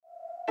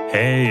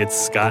Hey, it's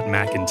Scott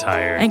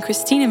McIntyre. And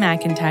Christina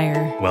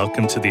McIntyre.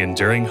 Welcome to the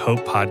Enduring Hope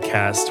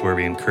podcast, where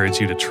we encourage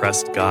you to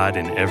trust God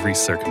in every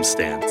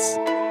circumstance.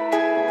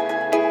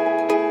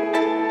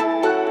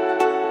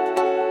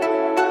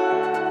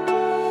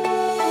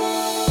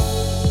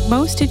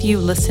 Most of you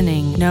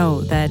listening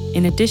know that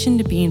in addition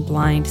to being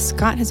blind,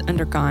 Scott has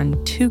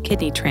undergone 2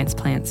 kidney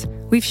transplants.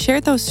 We've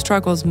shared those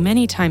struggles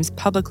many times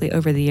publicly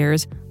over the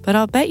years, but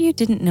I'll bet you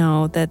didn't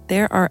know that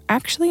there are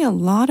actually a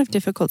lot of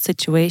difficult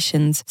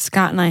situations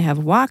Scott and I have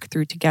walked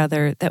through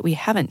together that we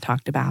haven't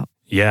talked about.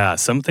 Yeah,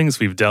 some things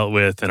we've dealt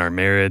with in our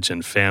marriage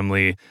and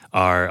family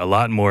are a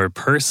lot more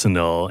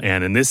personal.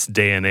 And in this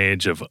day and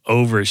age of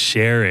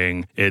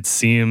oversharing, it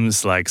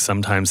seems like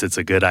sometimes it's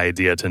a good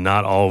idea to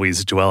not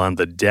always dwell on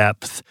the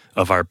depth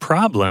of our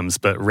problems,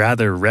 but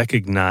rather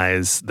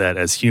recognize that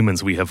as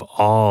humans, we have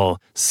all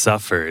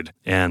suffered,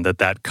 and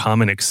that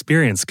common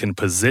experience can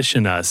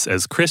position us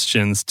as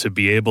Christians to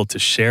be able to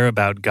share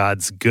about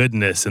God's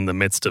goodness in the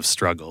midst of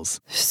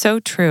struggles. So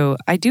true.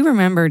 I do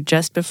remember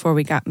just before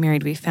we got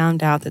married, we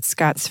found out that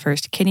Scott's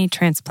first kidney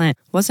transplant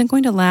wasn't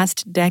going to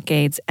last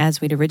decades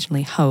as we'd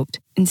originally hoped.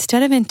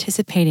 Instead of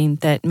anticipating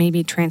that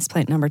maybe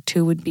transplant number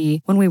 2 would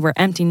be when we were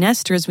empty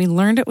nesters, we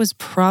learned it was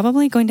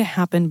probably going to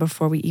happen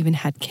before we even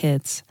had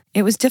kids.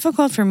 It was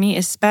difficult for me,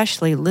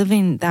 especially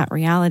living that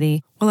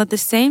reality, while at the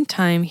same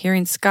time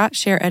hearing Scott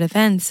share at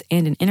events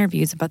and in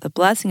interviews about the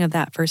blessing of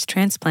that first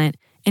transplant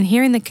and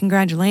hearing the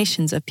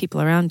congratulations of people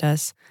around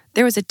us.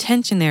 There was a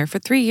tension there. For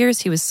 3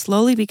 years, he was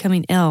slowly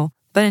becoming ill,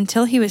 but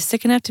until he was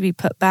sick enough to be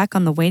put back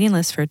on the waiting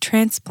list for a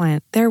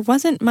transplant, there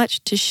wasn't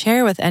much to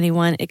share with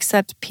anyone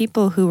except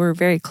people who were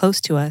very close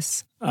to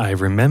us. I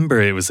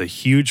remember it was a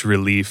huge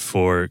relief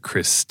for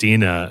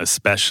Christina,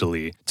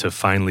 especially, to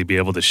finally be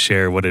able to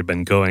share what had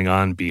been going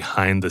on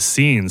behind the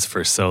scenes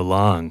for so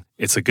long.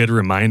 It's a good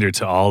reminder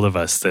to all of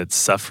us that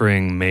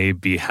suffering may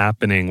be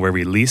happening where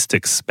we least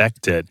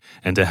expect it,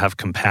 and to have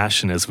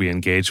compassion as we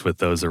engage with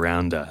those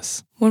around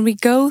us. When we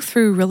go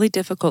through really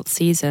difficult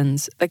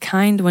seasons, the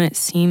kind when it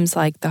seems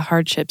like the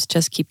hardships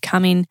just keep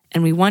coming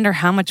and we wonder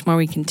how much more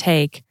we can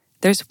take,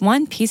 there's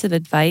one piece of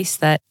advice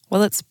that,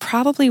 while it's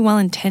probably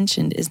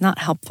well-intentioned, is not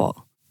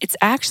helpful. It's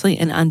actually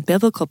an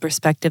unbiblical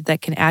perspective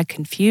that can add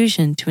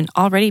confusion to an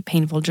already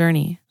painful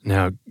journey.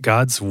 Now,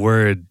 God's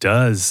Word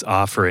does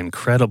offer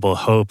incredible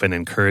hope and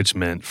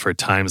encouragement for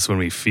times when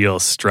we feel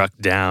struck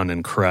down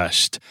and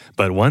crushed.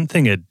 But one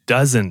thing it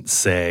doesn't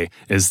say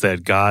is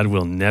that God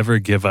will never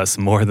give us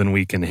more than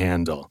we can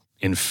handle.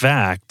 In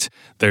fact,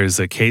 there's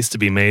a case to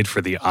be made for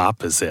the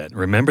opposite.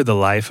 Remember the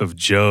life of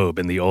Job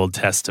in the Old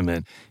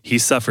Testament. He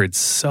suffered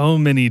so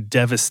many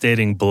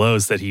devastating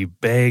blows that he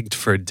begged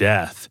for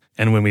death.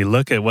 And when we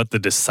look at what the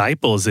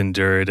disciples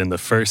endured in the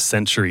first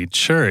century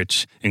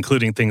church,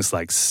 including things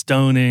like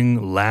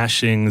stoning,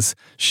 lashings,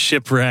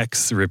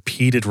 shipwrecks,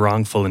 repeated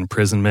wrongful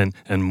imprisonment,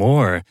 and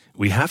more,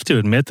 we have to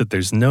admit that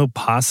there's no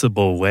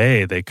possible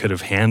way they could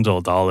have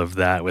handled all of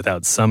that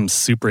without some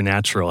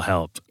supernatural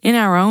help. In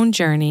our own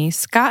journey,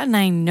 Scott and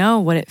I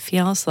know what it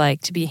feels like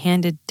to be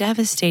handed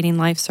devastating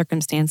life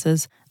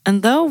circumstances.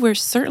 And though we're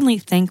certainly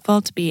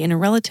thankful to be in a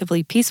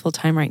relatively peaceful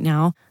time right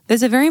now,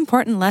 there's a very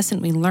important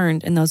lesson we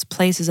learned in those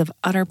places of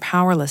utter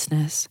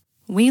powerlessness.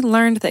 We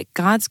learned that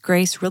God's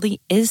grace really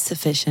is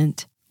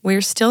sufficient.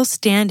 We're still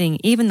standing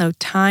even though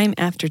time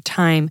after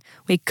time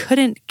we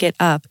couldn't get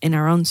up in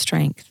our own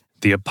strength.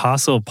 The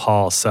Apostle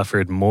Paul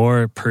suffered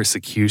more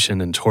persecution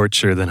and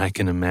torture than I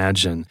can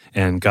imagine,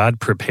 and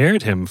God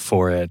prepared him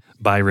for it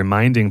by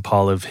reminding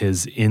Paul of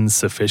his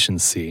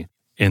insufficiency.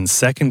 In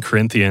 2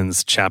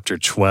 Corinthians chapter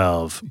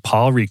 12,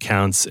 Paul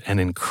recounts an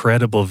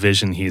incredible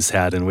vision he's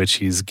had in which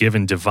he's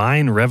given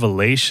divine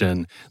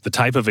revelation, the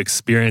type of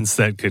experience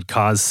that could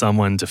cause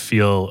someone to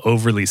feel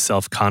overly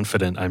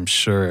self-confident, I'm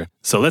sure.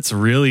 So let's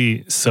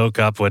really soak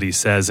up what he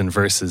says in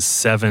verses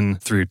 7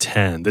 through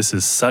 10. This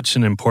is such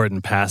an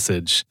important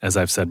passage, as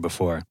I've said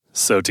before.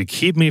 So to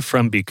keep me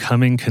from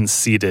becoming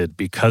conceited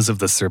because of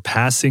the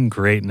surpassing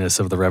greatness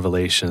of the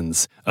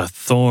revelations, a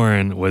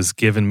thorn was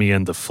given me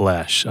in the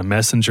flesh, a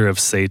messenger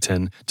of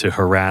Satan to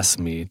harass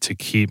me, to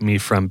keep me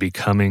from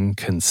becoming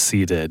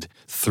conceited.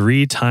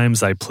 3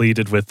 times I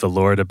pleaded with the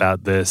Lord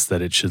about this,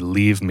 that it should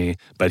leave me.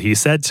 But he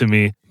said to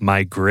me,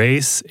 "My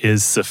grace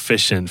is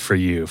sufficient for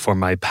you, for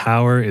my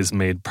power is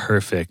made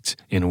perfect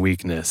in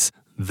weakness.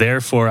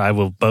 Therefore, I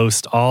will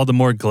boast all the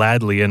more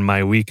gladly in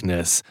my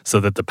weakness, so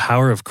that the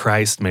power of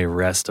Christ may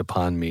rest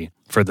upon me.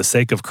 For the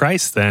sake of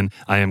Christ, then,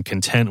 I am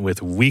content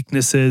with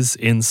weaknesses,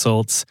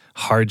 insults,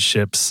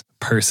 hardships,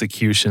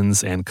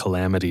 persecutions, and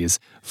calamities.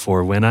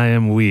 For when I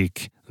am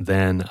weak,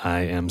 then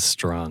I am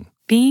strong."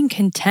 Being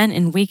content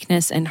in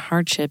weakness and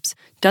hardships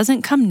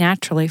doesn't come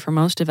naturally for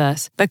most of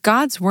us, but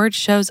God's Word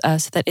shows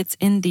us that it's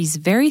in these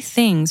very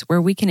things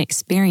where we can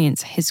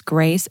experience His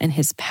grace and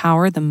His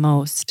power the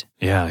most.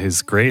 Yeah,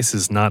 His grace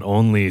is not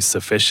only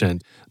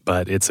sufficient,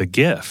 but it's a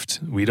gift.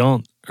 We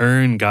don't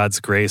earn God's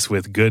grace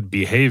with good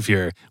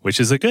behavior, which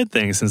is a good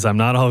thing since I'm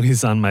not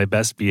always on my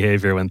best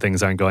behavior when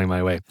things aren't going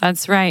my way.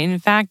 That's right. In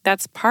fact,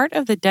 that's part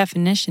of the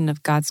definition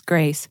of God's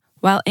grace.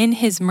 While in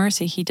His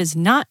mercy He does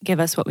not give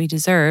us what we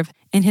deserve,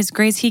 in His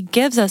grace He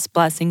gives us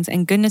blessings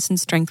and goodness and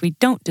strength we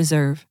don't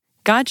deserve.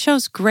 God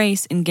shows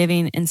grace in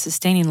giving and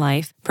sustaining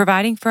life,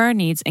 providing for our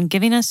needs, and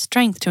giving us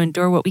strength to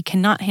endure what we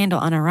cannot handle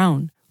on our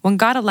own. When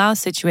God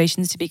allows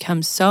situations to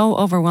become so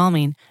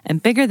overwhelming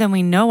and bigger than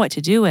we know what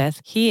to do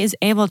with, He is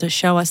able to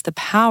show us the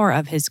power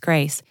of His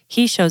grace.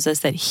 He shows us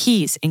that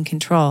He's in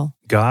control.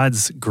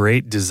 God's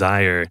great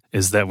desire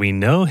is that we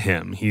know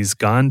Him. He's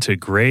gone to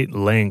great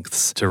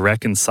lengths to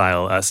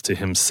reconcile us to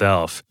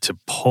Himself, to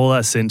pull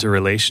us into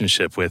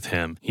relationship with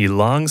Him. He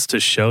longs to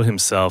show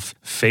Himself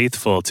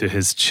faithful to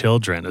His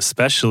children,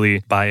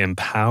 especially by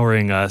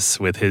empowering us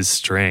with His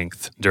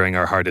strength during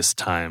our hardest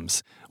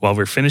times. While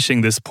we're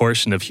finishing this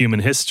portion of human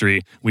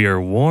history, we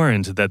are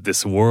warned that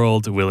this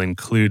world will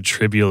include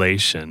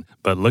tribulation.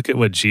 But look at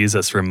what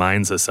Jesus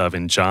reminds us of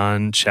in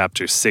John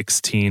chapter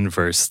 16,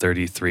 verse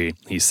 33.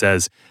 He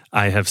says,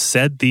 "I have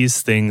said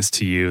these things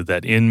to you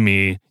that in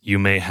me you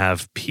may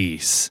have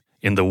peace.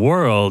 In the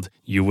world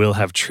you will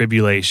have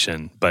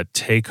tribulation, but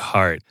take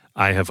heart.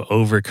 I have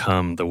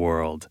overcome the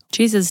world."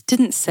 Jesus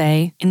didn't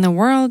say, "In the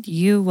world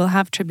you will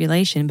have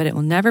tribulation, but it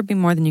will never be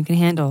more than you can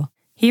handle."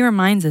 He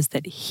reminds us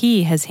that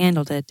He has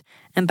handled it,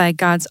 and by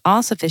God's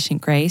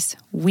all-sufficient grace,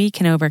 we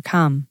can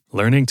overcome.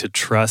 Learning to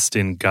trust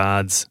in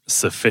God's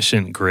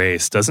sufficient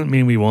grace doesn't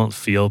mean we won't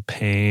feel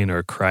pain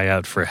or cry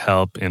out for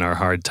help in our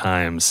hard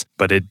times,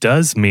 but it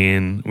does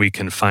mean we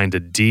can find a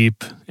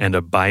deep and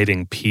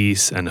abiding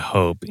peace and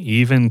hope,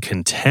 even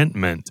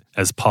contentment,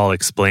 as Paul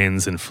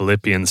explains in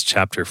Philippians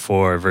chapter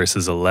 4,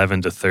 verses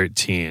 11 to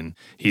 13.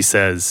 He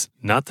says,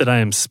 "Not that I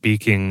am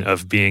speaking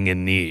of being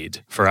in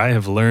need, for I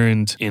have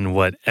learned in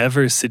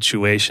whatever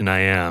situation I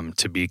am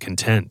to be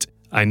content.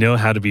 I know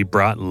how to be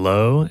brought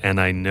low, and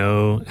I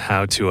know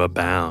how to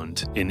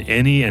abound. In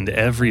any and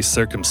every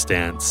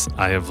circumstance,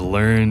 I have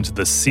learned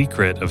the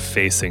secret of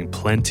facing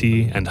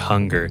plenty and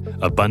hunger,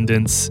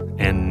 abundance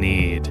and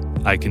need.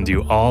 I can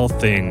do all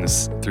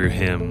things through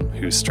Him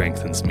who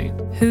strengthens me."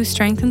 Who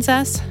strengthens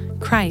us?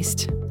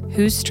 Christ.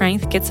 Whose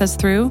strength gets us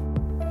through?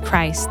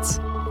 Christ's.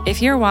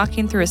 If you're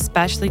walking through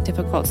especially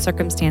difficult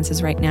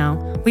circumstances right now,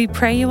 we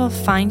pray you will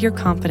find your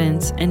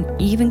confidence and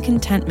even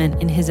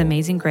contentment in His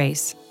amazing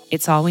grace.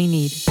 It's all we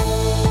need.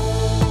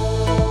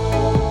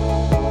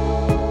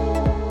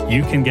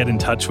 You can get in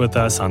touch with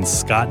us on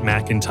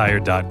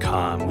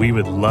scottmcintyre.com. We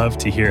would love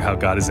to hear how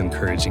God is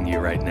encouraging you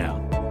right now.